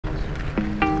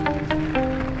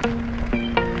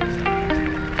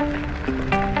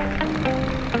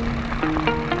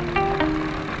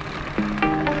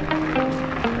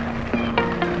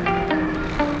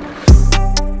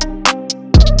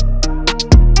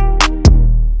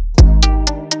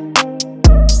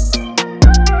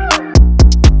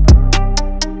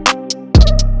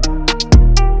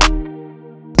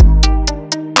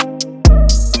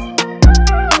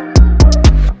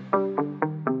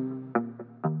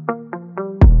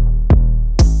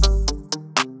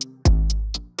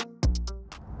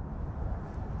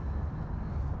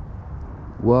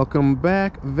Welcome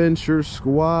back, Venture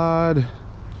Squad.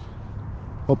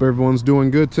 Hope everyone's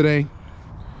doing good today.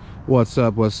 What's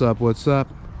up?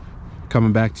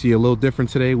 Coming back to you a little different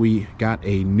today. We got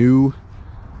a new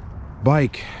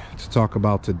bike to talk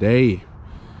about today.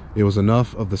 It was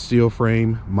enough of the steel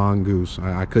frame Mongoose.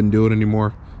 I couldn't do it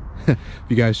anymore. If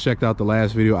you guys checked out the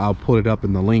last video, I'll put it up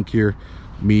in the link here.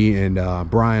 Me and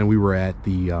Brian, we were at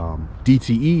the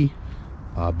DTE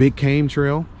Big Cane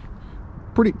Trail.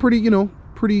 Pretty, you know,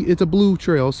 it's a blue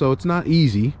trail, so it's not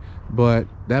easy, but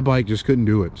that bike just couldn't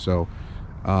do it. So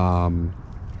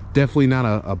definitely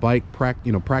not a bike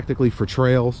practically for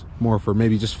trails, more for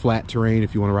maybe just flat terrain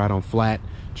if you want to ride on flat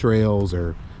trails,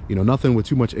 or nothing with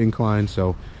too much incline.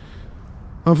 So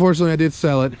unfortunately I did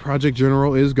sell it. Project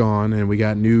General is gone, and we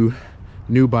got new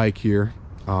bike here,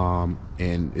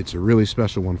 and it's a really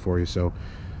special one for you. So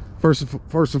first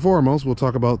and foremost, we'll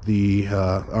talk about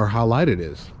or how light it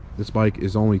is. This bike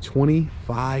is only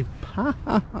 25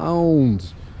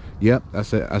 pounds. Yep, I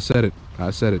said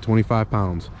it, 25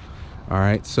 pounds. All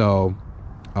right, so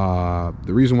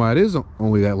the reason why it is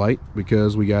only that light,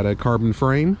 because we got a carbon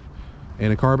frame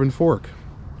and a carbon fork.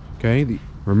 Okay,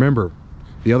 remember,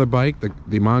 the other bike,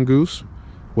 the Mongoose,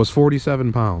 was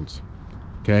 47 pounds.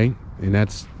 Okay, and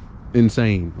that's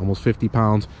insane, almost 50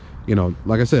 pounds.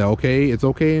 Like I said, okay, it's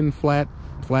okay in flat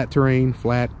terrain,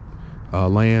 flat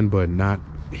land, but not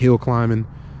hill climbing,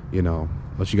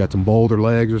 unless you got some boulder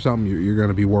legs or something, you're going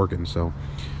to be working. So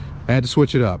I had to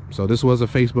switch it up. So this was a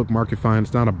Facebook market find.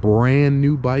 It's not a brand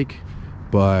new bike,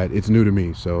 but it's new to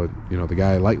me. So the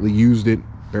guy lightly used it,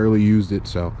 barely used it,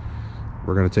 so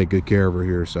we're going to take good care of her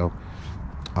here. So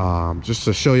just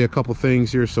to show you a couple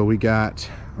things here, so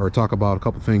talk about a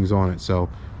couple things on it. So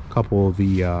a couple of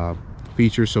the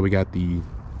features. So we got the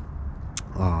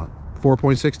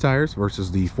 4.6 tires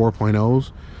versus the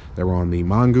 4.0s that were on the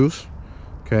Mongoose.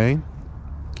 Okay,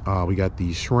 we got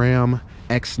the SRAM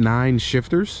X9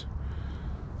 shifters,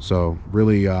 so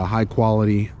really high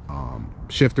quality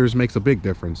shifters. Makes a big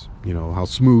difference, how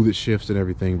smooth it shifts and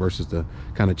everything versus the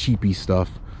kind of cheapy stuff.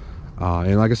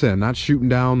 And like I said, I'm not shooting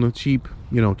down the cheap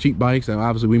bikes. And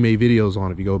obviously we made videos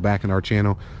on it. If you go back in our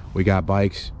channel, we got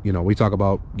bikes, we talk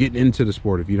about getting into the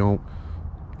sport. If you don't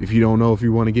know if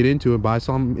you want to get into it, buy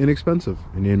something inexpensive,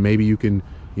 and then maybe you can,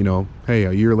 hey,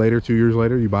 a year later, 2 years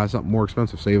later, you buy something more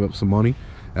expensive, save up some money.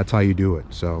 That's how you do it.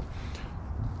 So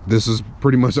this is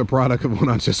pretty much a product of what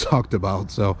I just talked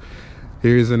about. So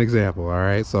here's an example. All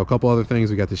right, so a couple other things.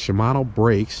 We got the Shimano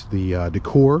brakes, the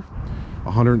Decor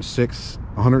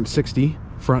 160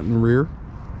 front and rear.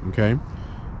 Okay,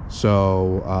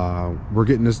 so we're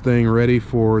getting this thing ready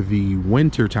for the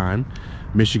winter time.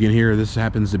 Michigan here, this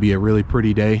happens to be a really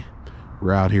pretty day.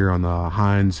 We're out here on the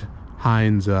Hines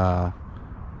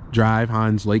Drive,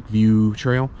 Hines Lakeview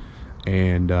Trail,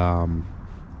 and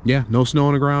yeah, no snow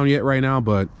on the ground yet right now,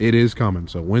 but it is coming.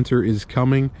 So winter is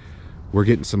coming. We're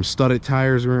getting some studded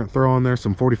tires we're gonna throw on there,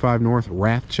 some 45 North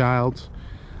Wrathchilds.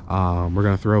 We're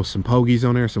gonna throw some Pogies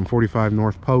on there, some 45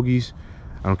 North Pogies.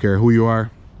 I don't care who you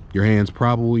are, your hands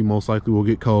probably most likely will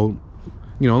get cold,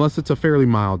 unless it's a fairly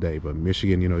mild day. But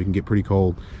Michigan, you can get pretty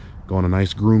cold. Go on a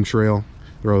nice groom trail,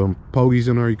 throw them Pogies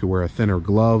in there. You could wear a thinner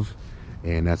glove,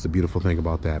 and that's the beautiful thing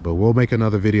about that. But we'll make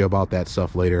another video about that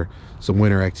stuff later, some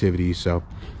winter activities. So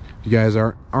if you guys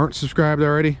aren't subscribed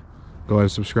already, go ahead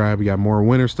and subscribe. We got more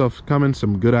winter stuff coming.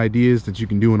 Some good ideas that you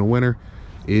can do in the winter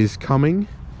is coming.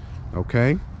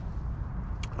 Okay,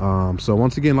 so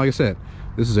once again, like I said,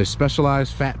 this is a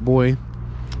Specialized FATBOY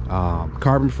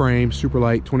carbon frame, super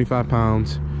light, 25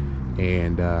 pounds,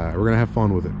 and we're gonna have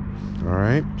fun with it. All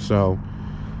right, so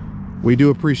we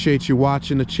do appreciate you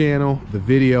watching the channel, the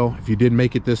video. If you did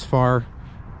make it this far,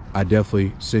 I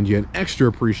definitely send you an extra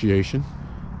appreciation.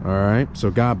 All right,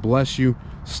 so God bless you.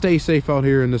 Stay safe out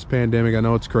here in this pandemic. I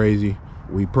know it's crazy.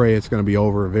 We pray it's going to be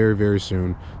over very, very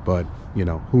soon, but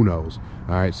who knows.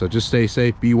 All right, so just stay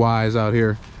safe, be wise out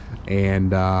here,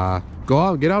 and go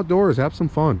out, get outdoors, have some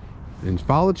fun, and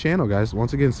follow the channel, guys.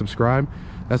 Once again, subscribe.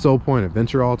 That's the whole point of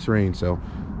Venture All Terrain. So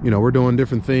we're doing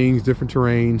different things, different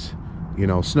terrains.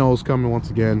 Snow's coming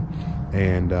once again,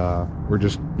 and we're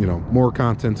just more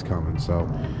content's coming. So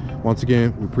once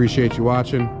again, we appreciate you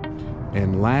watching.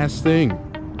 And last thing,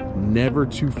 never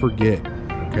to forget,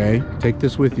 okay, take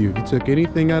this with you. If you took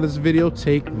anything out of this video,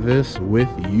 take this with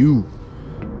you.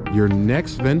 Your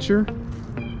next venture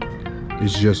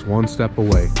is just one step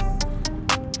away.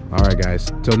 All right, guys,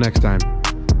 till next time.